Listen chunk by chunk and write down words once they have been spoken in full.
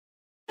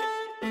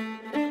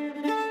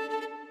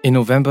In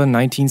November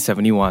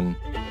 1971,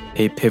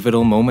 a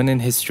pivotal moment in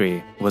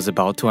history was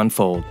about to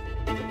unfold,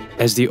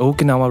 as the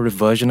Okinawa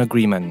Reversion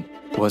Agreement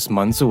was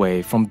months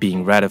away from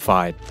being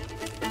ratified.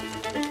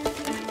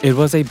 It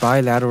was a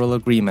bilateral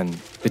agreement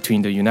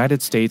between the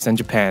United States and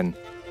Japan,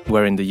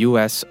 wherein the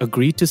US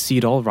agreed to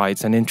cede all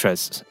rights and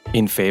interests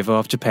in favor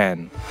of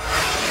Japan.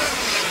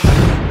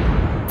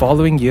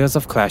 Following years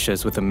of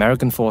clashes with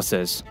American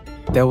forces,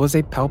 there was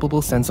a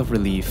palpable sense of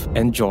relief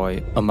and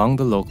joy among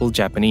the local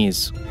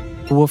Japanese,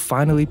 who were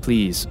finally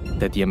pleased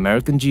that the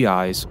American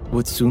GIs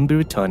would soon be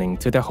returning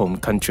to their home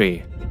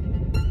country.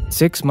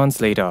 6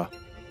 months later,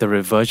 the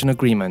Reversion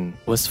Agreement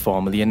was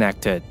formally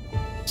enacted,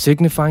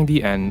 signifying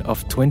the end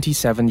of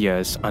 27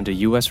 years under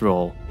US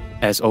rule,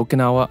 as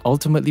Okinawa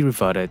ultimately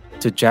reverted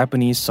to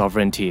Japanese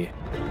sovereignty.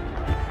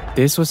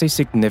 This was a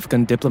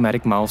significant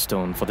diplomatic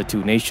milestone for the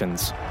two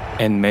nations,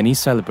 and many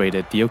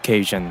celebrated the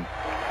occasion.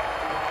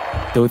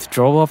 The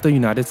withdrawal of the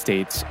United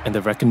States and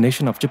the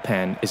recognition of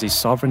Japan as a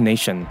sovereign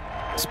nation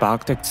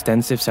sparked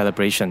extensive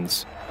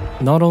celebrations,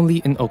 not only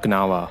in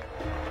Okinawa,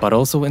 but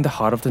also in the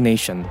heart of the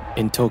nation,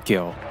 in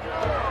Tokyo.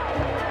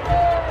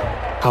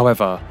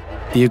 However,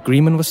 the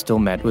agreement was still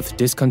met with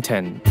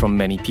discontent from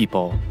many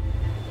people.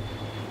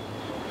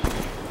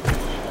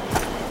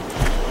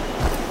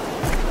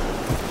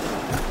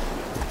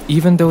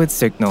 Even though it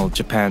signaled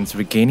Japan's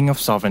regaining of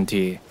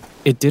sovereignty,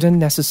 it didn't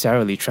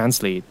necessarily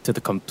translate to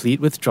the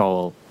complete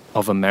withdrawal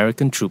of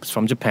American troops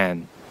from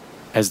Japan,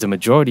 as the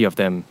majority of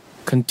them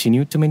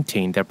continued to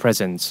maintain their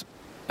presence,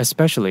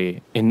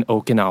 especially in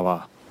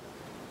Okinawa.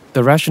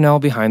 The rationale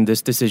behind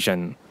this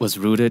decision was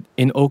rooted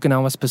in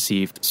Okinawa's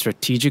perceived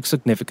strategic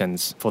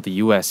significance for the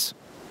US,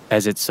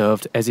 as it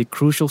served as a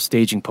crucial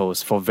staging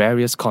post for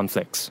various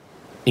conflicts,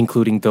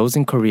 including those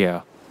in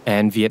Korea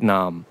and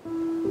Vietnam.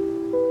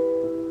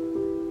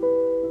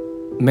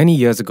 Many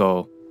years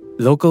ago,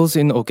 locals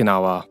in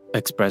Okinawa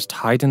expressed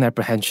heightened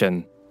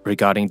apprehension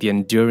regarding the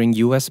enduring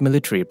US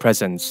military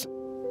presence.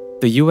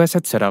 The US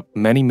had set up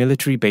many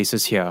military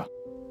bases here,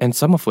 and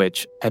some of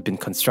which had been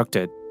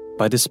constructed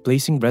by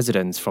displacing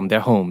residents from their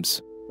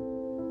homes.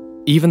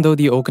 Even though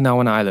the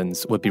Okinawan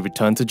Islands would be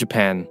returned to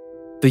Japan,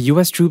 the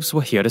US troops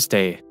were here to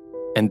stay,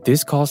 and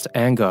this caused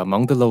anger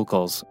among the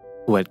locals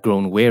who had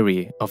grown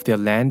weary of their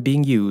land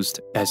being used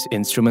as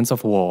instruments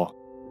of war.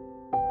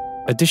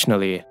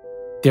 Additionally,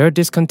 their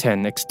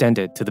discontent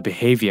extended to the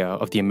behavior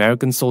of the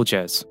American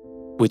soldiers,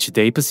 which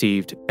they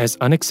perceived as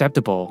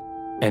unacceptable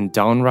and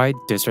downright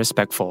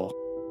disrespectful.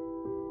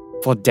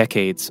 For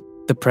decades,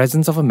 the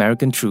presence of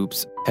American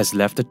troops has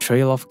left a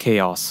trail of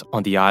chaos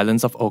on the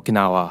islands of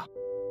Okinawa.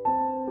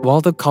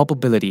 While the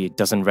culpability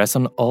doesn't rest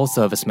on all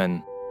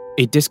servicemen,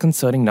 a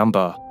disconcerting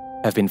number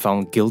have been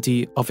found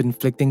guilty of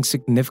inflicting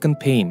significant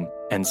pain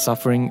and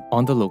suffering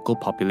on the local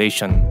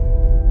population.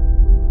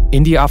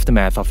 In the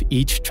aftermath of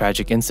each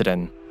tragic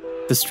incident,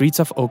 the streets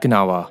of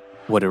Okinawa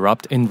would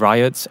erupt in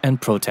riots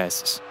and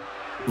protests,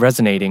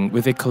 resonating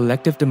with a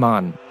collective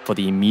demand for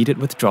the immediate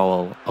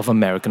withdrawal of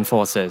American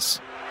forces.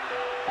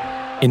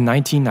 In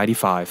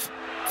 1995,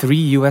 3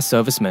 US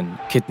servicemen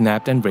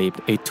kidnapped and raped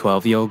a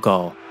 12-year-old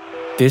girl.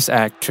 This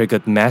act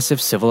triggered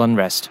massive civil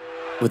unrest,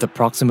 with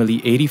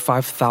approximately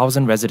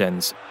 85,000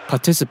 residents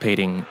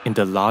participating in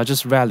the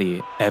largest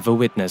rally ever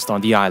witnessed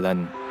on the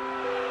island.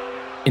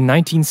 In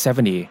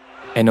 1970,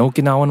 an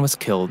Okinawan was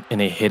killed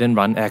in a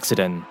hit-and-run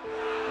accident.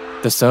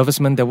 The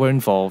servicemen that were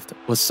involved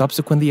was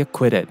subsequently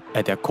acquitted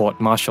at their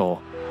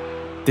court-martial.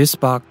 This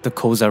sparked the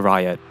Koza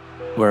riot,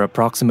 where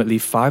approximately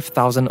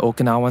 5,000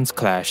 Okinawans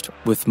clashed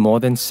with more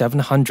than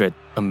 700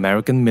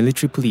 American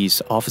military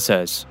police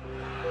officers,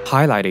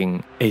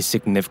 highlighting a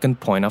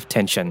significant point of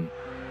tension.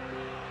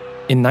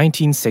 In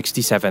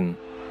 1967,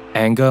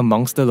 anger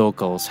amongst the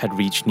locals had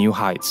reached new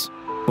heights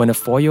when a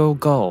 4-year-old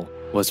girl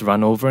was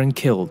run over and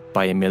killed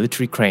by a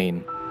military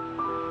crane.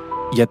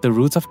 Yet the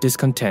roots of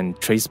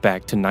discontent trace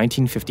back to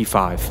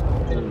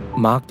 1955,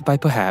 marked by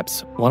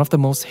perhaps one of the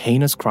most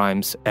heinous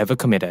crimes ever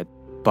committed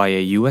by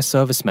a US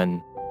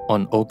serviceman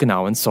on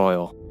Okinawan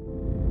soil.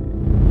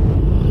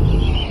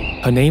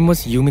 Her name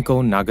was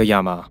Yumiko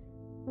Nagayama,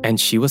 and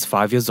she was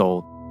 5 years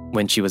old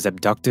when she was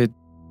abducted,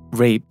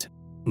 raped,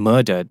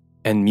 murdered,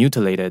 and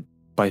mutilated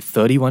by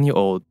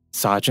 31-year-old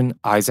Sergeant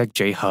Isaac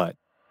J. Hurt.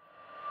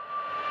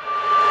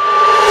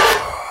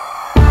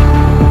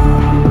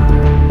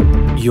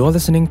 You're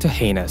listening to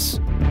Heinous,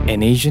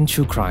 an Asian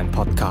true crime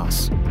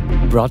podcast,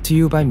 brought to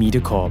you by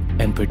MediaCorp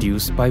and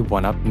produced by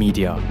One Up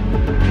Media.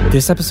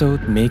 This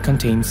episode may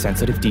contain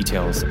sensitive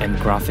details and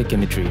graphic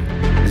imagery.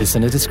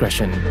 Listener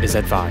discretion is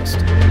advised.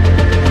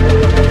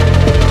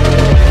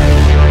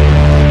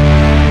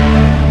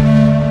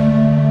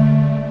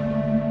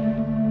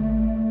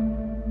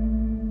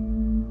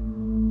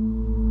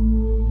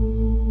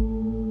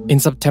 In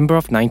September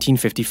of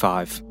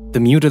 1955, the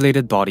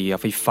mutilated body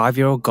of a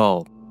 5-year-old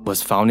girl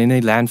was found in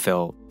a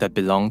landfill that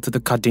belonged to the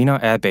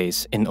Kadena Air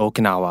Base in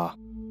Okinawa.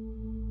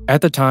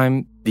 At the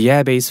time, the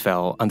airbase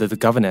fell under the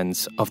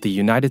governance of the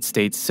United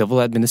States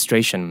Civil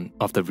Administration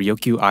of the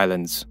Ryukyu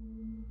Islands,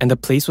 and the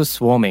place was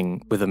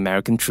swarming with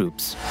American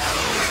troops.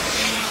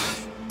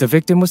 The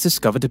victim was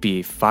discovered to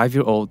be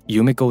 5-year-old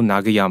Yumiko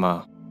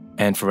Nagayama,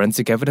 and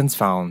forensic evidence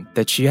found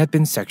that she had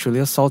been sexually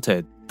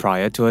assaulted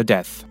prior to her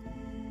death.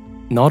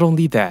 Not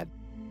only that,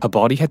 her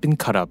body had been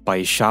cut up by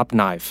a sharp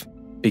knife,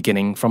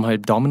 beginning from her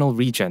abdominal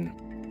region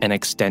and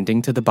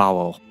extending to the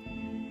bowel.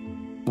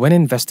 When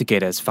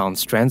investigators found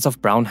strands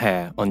of brown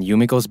hair on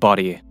Yumiko's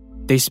body,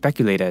 they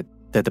speculated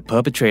that the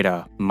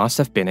perpetrator must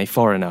have been a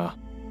foreigner.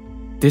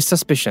 This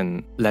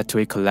suspicion led to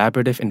a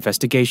collaborative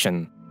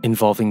investigation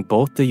involving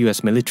both the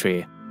US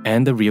military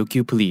and the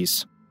Ryukyu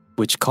police,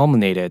 which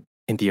culminated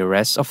in the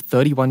arrest of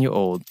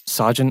 31-year-old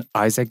Sergeant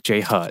Isaac J.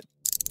 Hurt.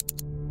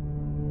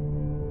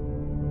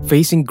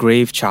 Facing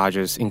grave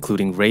charges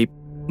including rape,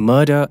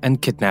 murder,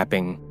 and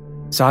kidnapping,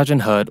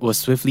 Sergeant Hurt was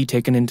swiftly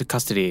taken into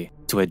custody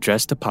to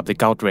address the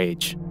public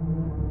outrage.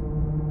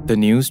 The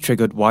news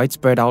triggered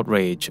widespread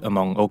outrage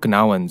among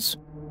Okinawans,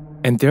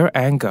 and their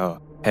anger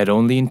had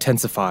only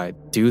intensified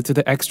due to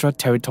the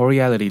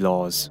extraterritoriality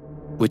laws,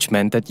 which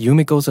meant that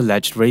Yumiko's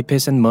alleged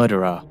rapist and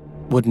murderer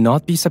would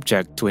not be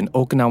subject to an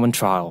Okinawan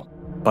trial,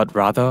 but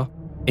rather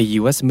a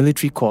US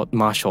military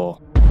court-martial.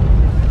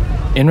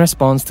 In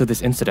response to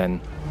this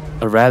incident,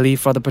 a rally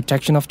for the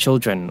protection of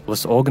children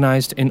was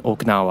organized in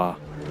Okinawa,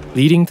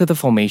 leading to the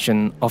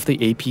formation of the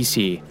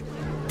APC,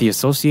 the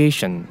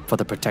Association for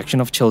the Protection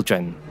of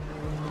Children.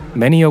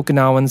 Many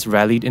Okinawans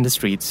rallied in the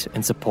streets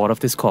in support of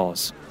this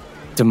cause,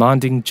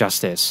 demanding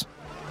justice.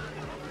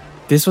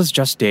 This was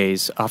just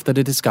days after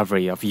the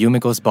discovery of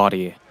Yumiko's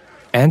body,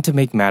 and to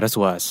make matters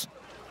worse,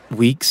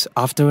 weeks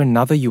after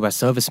another US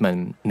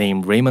serviceman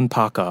named Raymond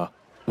Parker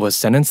was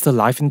sentenced to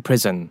life in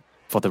prison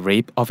for the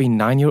rape of a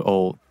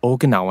 9-year-old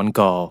Okinawan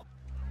girl.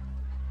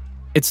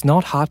 It's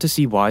not hard to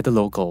see why the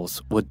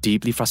locals were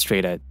deeply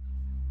frustrated.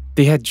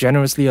 They had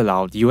generously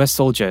allowed US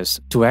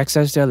soldiers to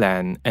access their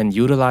land and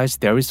utilize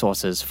their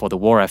resources for the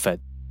war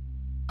effort.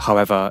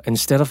 However,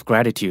 instead of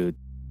gratitude,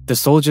 the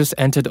soldiers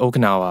entered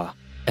Okinawa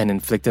and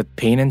inflicted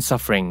pain and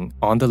suffering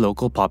on the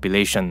local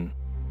population.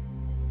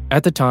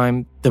 At the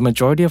time, the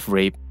majority of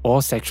rape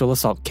or sexual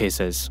assault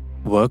cases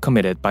were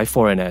committed by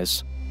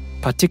foreigners,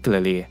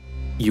 particularly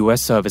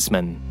US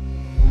servicemen.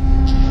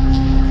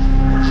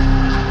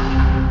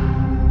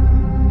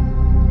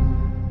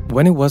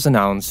 When it was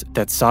announced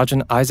that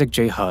Sergeant Isaac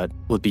J. Hurt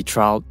would be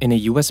trialed in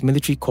a US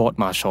military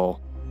court-martial,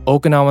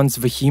 Okinawans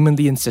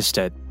vehemently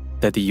insisted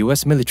that the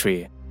US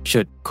military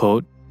should,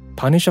 quote,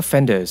 punish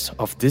offenders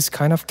of this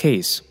kind of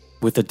case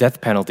with the death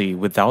penalty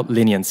without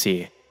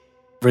leniency,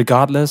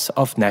 regardless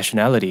of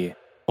nationality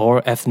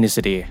or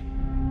ethnicity.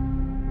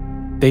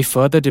 They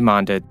further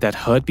demanded that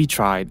Hurt be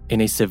tried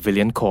in a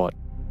civilian court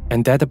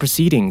and that the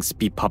proceedings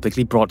be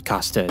publicly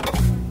broadcasted.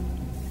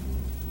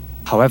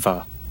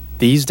 However,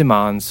 these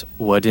demands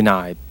were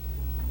denied.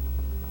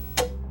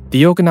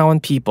 The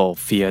Okinawan people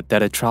feared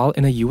that a trial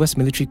in a US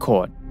military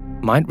court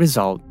might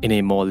result in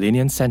a more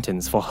lenient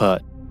sentence for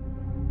Hurt.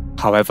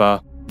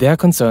 However, their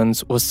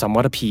concerns were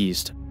somewhat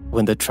appeased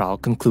when the trial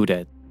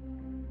concluded.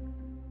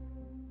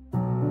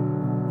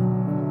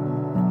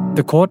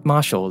 The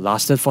court-martial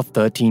lasted for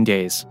 13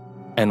 days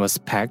and was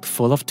packed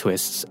full of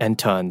twists and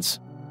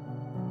turns.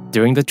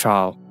 During the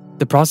trial,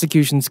 the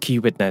prosecution's key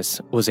witness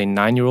was a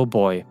 9-year-old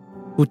boy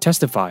who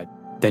testified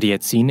that he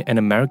had seen an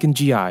American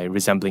GI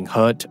resembling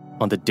Hurt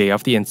on the day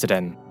of the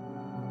incident.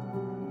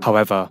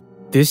 However,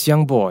 this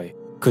young boy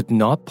could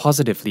not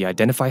positively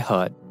identify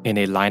Hurt in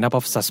a lineup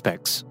of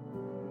suspects.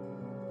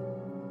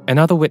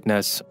 Another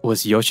witness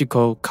was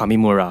Yoshiko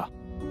Kamimura,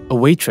 a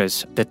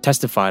waitress that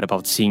testified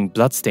about seeing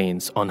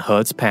bloodstains on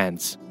Hurt's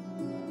pants.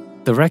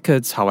 The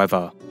records,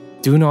 however,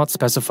 do not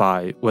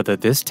specify whether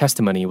this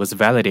testimony was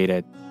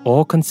validated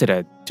or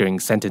considered during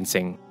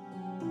sentencing.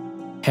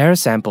 Hair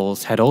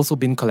samples had also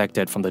been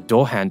collected from the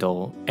door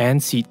handle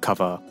and seat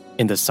cover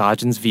in the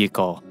sergeant's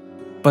vehicle,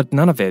 but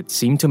none of it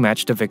seemed to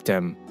match the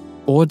victim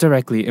or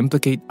directly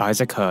implicate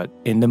Isaac Hurt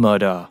in the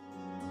murder.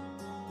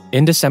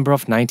 In December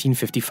of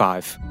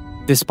 1955,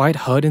 despite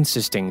Hurt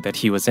insisting that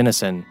he was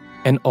innocent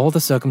and all the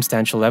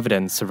circumstantial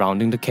evidence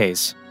surrounding the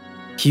case,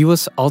 he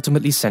was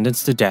ultimately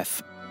sentenced to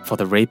death for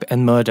the rape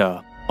and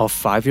murder of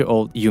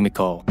 5-year-old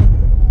Yumiko.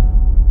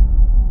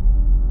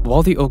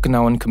 While the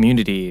Okinawan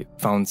community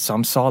found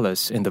some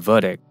solace in the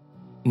verdict,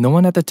 no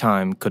one at the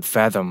time could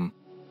fathom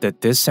that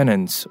this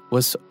sentence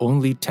was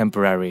only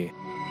temporary.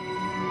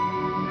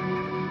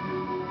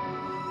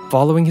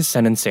 Following his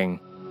sentencing,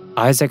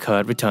 Isaac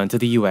Hurt returned to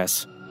the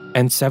US,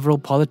 and several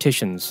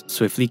politicians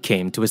swiftly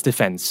came to his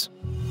defense.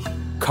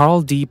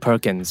 Carl D.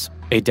 Perkins,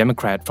 a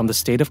Democrat from the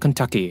state of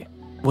Kentucky,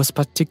 was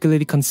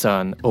particularly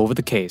concerned over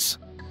the case.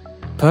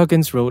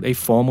 Perkins wrote a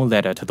formal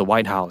letter to the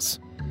White House,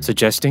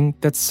 suggesting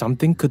that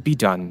something could be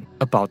done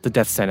about the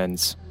death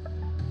sentence.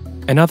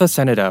 Another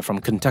senator from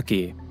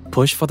Kentucky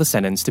pushed for the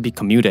sentence to be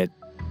commuted,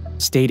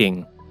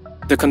 stating,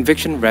 "The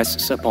conviction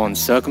rests upon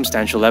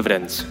circumstantial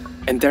evidence,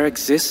 and there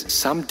exists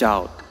some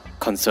doubt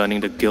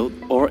concerning the guilt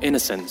or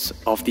innocence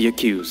of the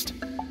accused."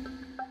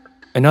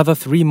 Another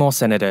 3 more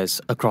senators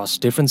across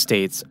different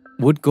states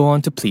would go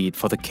on to plead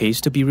for the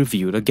case to be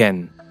reviewed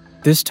again,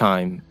 this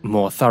time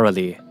more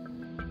thoroughly.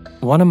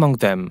 One among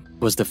them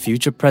was the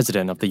future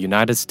President of the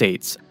United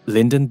States,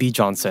 Lyndon B.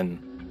 Johnson,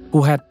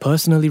 who had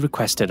personally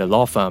requested a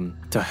law firm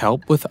to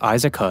help with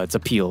Isaac Hurd's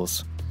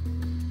appeals.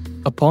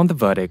 Upon the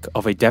verdict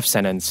of a death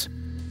sentence,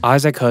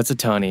 Isaac Hurd's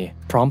attorney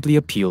promptly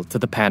appealed to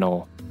the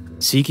panel,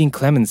 seeking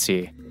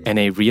clemency and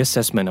a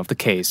reassessment of the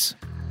case.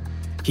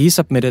 He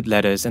submitted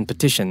letters and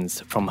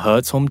petitions from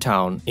Hurd's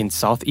hometown in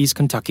southeast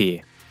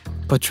Kentucky,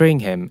 portraying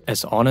him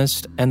as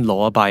honest and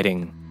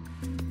law-abiding.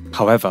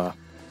 However,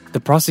 the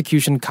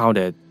prosecution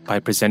countered by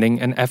presenting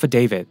an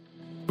affidavit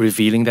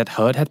revealing that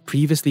Hurd had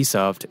previously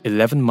served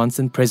 11 months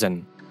in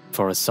prison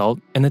for assault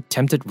and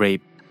attempted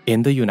rape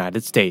in the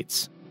United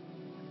States.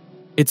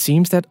 It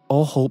seems that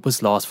all hope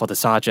was lost for the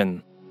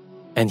sergeant,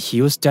 and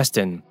he was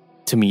destined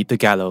to meet the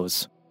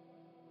gallows.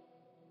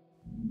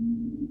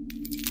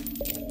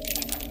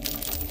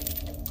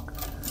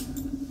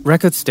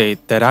 Records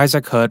state that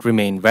Isaac Hurd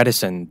remained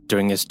reticent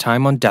during his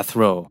time on death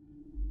row.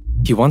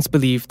 He once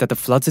believed that the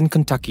floods in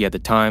Kentucky at the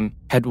time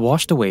had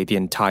washed away the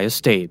entire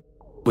state,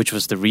 which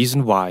was the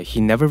reason why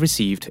he never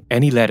received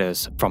any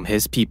letters from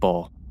his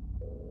people.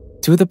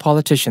 To the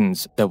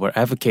politicians that were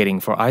advocating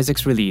for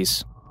Isaac's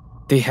release,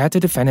 they had to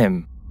defend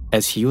him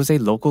as he was a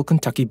local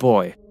Kentucky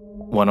boy,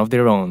 one of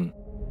their own.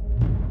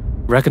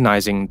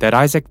 Recognizing that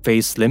Isaac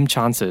faced slim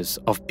chances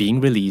of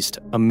being released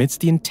amidst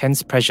the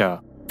intense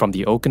pressure from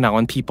the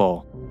Okinawan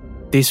people,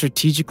 they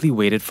strategically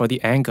waited for the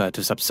anger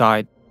to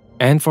subside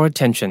and for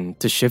attention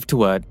to shift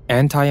toward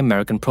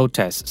anti-American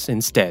protests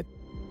instead.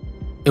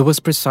 It was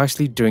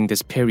precisely during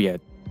this period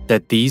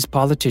that these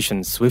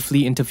politicians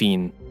swiftly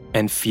intervened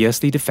and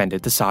fiercely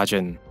defended the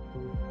sergeant.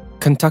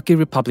 Kentucky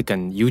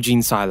Republican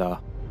Eugene Seiler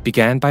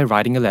began by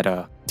writing a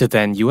letter to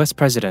then U.S.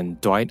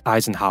 President Dwight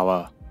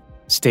Eisenhower,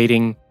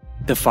 stating,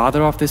 "The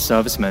father of this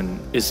serviceman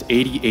is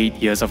 88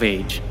 years of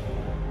age,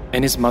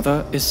 and his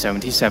mother is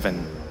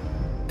 77.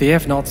 They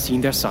have not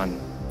seen their son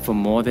for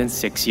more than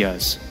 6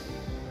 years."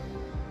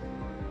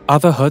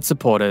 Other Hurd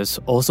supporters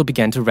also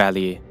began to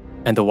rally,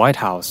 and the White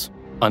House,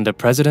 under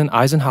President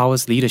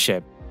Eisenhower's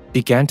leadership,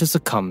 began to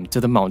succumb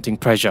to the mounting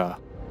pressure.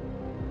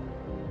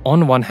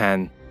 On one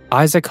hand,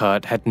 Isaac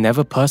Hurd had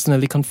never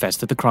personally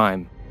confessed to the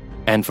crime,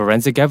 and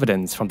forensic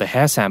evidence from the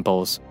hair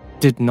samples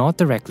did not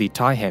directly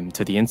tie him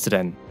to the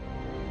incident.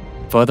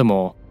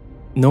 Furthermore,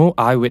 no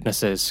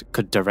eyewitnesses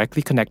could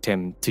directly connect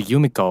him to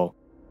Yumiko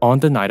on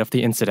the night of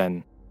the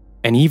incident,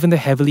 and even the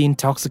heavily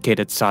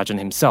intoxicated sergeant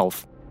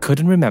himself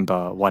couldn't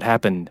remember what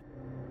happened.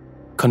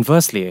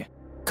 Conversely,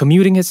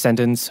 commuting his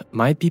sentence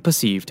might be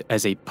perceived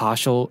as a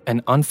partial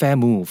and unfair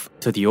move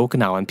to the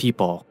Okinawan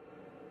people.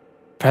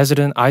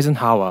 President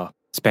Eisenhower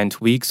spent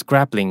weeks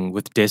grappling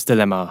with this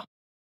dilemma.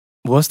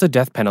 Was the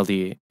death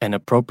penalty an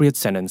appropriate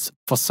sentence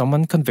for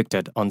someone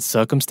convicted on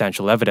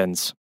circumstantial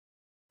evidence?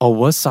 Or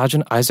was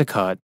Sergeant Isaac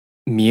Hurd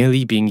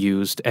merely being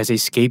used as a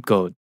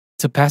scapegoat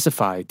to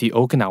pacify the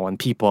Okinawan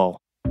people?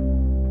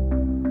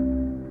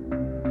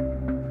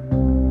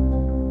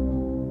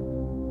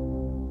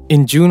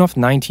 In June of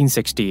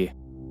 1960,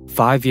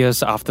 5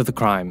 years after the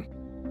crime,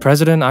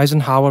 President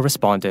Eisenhower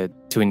responded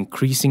to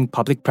increasing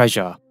public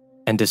pressure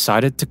and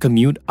decided to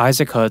commute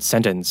Isaac Hurd's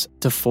sentence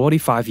to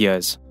 45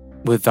 years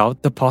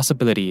without the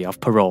possibility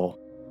of parole.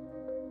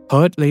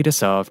 Hurd later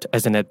served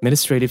as an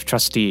administrative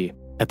trustee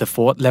at the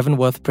Fort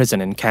Leavenworth prison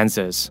in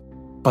Kansas,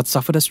 but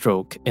suffered a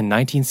stroke in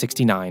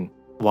 1969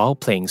 while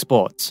playing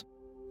sports.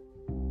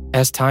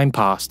 As time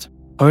passed,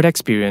 Hurd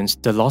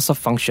experienced the loss of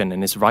function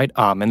in his right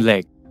arm and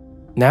leg,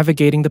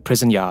 navigating the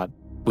prison yard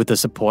with the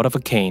support of a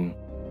cane.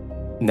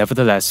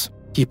 Nevertheless,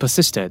 he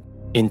persisted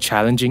in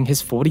challenging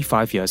his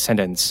 45-year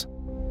sentence.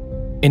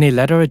 In a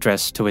letter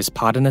addressed to his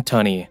pardon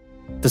attorney,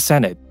 the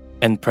Senate,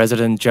 and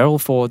President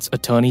Gerald Ford's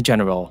Attorney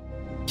General,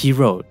 he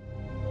wrote,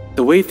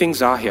 "The way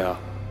things are here,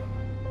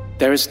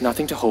 there is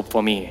nothing to hope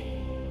for me.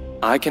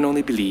 I can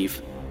only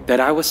believe that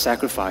I was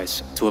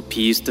sacrificed to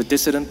appease the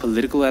dissident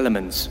political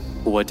elements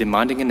who were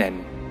demanding an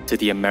end to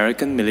the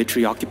American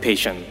military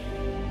occupation."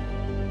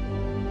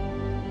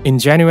 In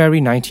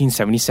January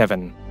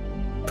 1977,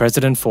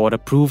 President Ford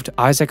approved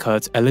Isaac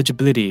Hurd's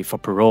eligibility for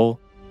parole,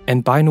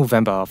 and by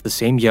November of the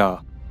same year,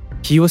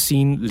 he was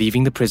seen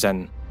leaving the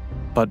prison,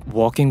 but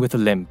walking with a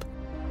limp.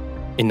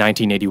 In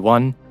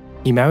 1981,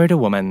 he married a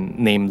woman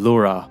named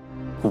Laura,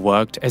 who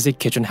worked as a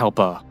kitchen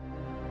helper.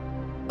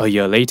 A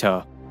year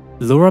later,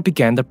 Laura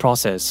began the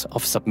process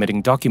of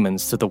submitting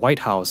documents to the White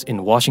House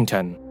in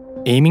Washington,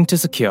 aiming to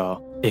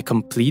secure a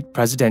complete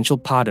presidential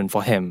pardon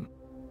for him.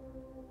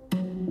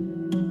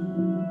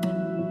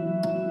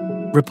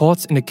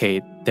 Reports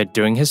indicate that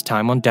during his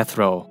time on death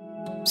row,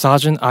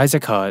 Sergeant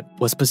Isaac Hurd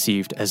was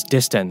perceived as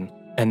distant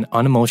and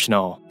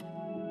unemotional.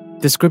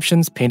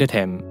 Descriptions painted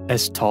him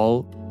as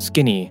tall,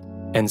 skinny,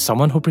 and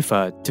someone who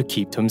preferred to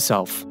keep to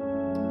himself.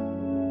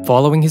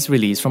 Following his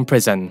release from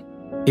prison,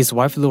 his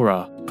wife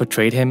Laura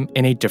portrayed him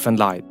in a different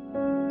light,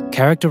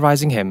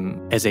 characterizing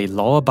him as a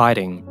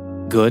law-abiding,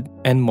 good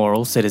and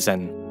moral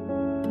citizen.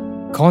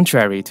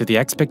 Contrary to the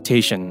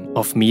expectation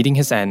of meeting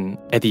his end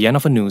at the end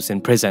of a noose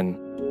in prison,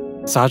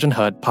 Sergeant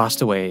Hurd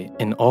passed away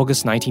in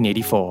August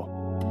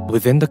 1984,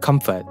 within the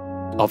comfort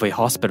of a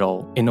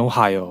hospital in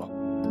Ohio.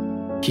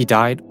 He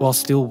died while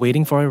still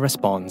waiting for a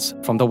response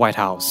from the White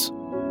House.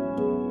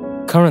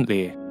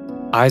 Currently,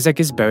 Isaac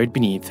is buried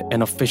beneath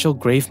an official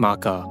grave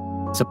marker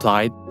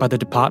supplied by the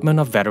Department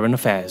of Veteran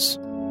Affairs.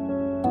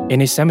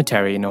 In a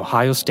cemetery in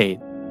Ohio State,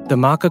 the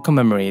marker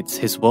commemorates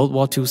his World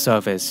War II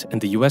service in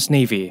the U.S.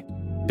 Navy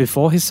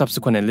before his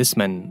subsequent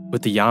enlistment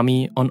with the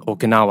Army on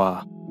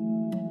Okinawa,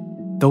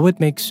 though it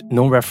makes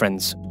no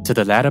reference to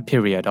the latter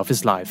period of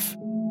his life.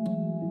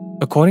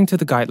 According to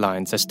the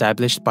guidelines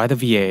established by the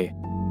VA,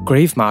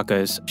 grave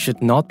markers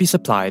should not be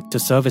supplied to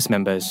service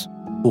members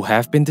who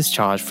have been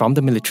discharged from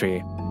the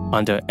military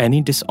under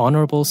any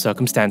dishonorable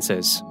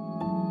circumstances.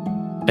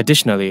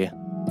 Additionally,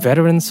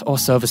 veterans or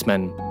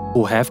servicemen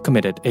who have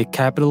committed a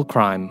capital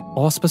crime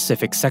or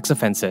specific sex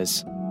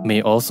offenses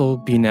may also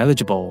be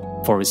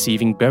ineligible for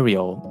receiving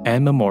burial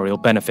and memorial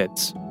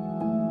benefits.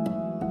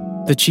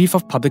 The Chief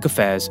of Public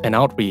Affairs and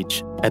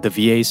Outreach at the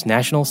VA's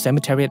National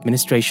Cemetery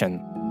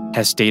Administration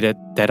has stated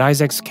that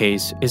Isaac's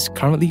case is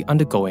currently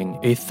undergoing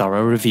a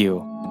thorough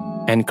review,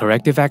 and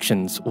corrective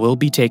actions will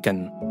be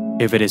taken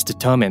if it is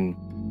determined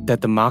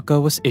that the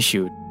marker was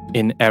issued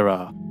in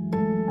error.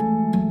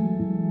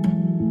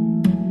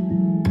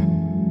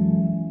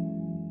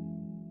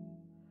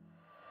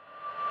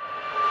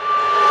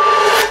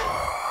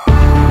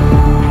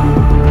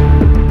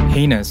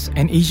 Heinous,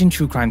 an Asian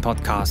true crime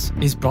podcast,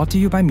 is brought to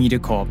you by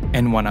MediaCorp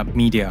and 1UP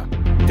Media.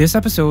 This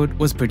episode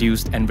was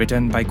produced and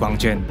written by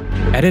Guangjin,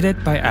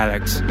 edited by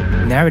Alex,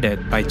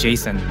 narrated by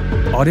Jason,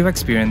 audio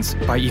experience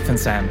by Ethan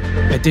Sam,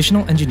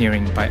 additional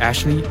engineering by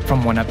Ashley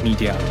from 1UP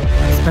Media.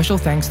 Special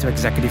thanks to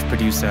executive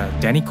producer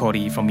Danny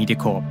Cordy from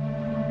MediaCorp.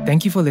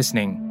 Thank you for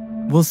listening.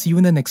 We'll see you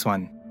in the next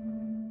one.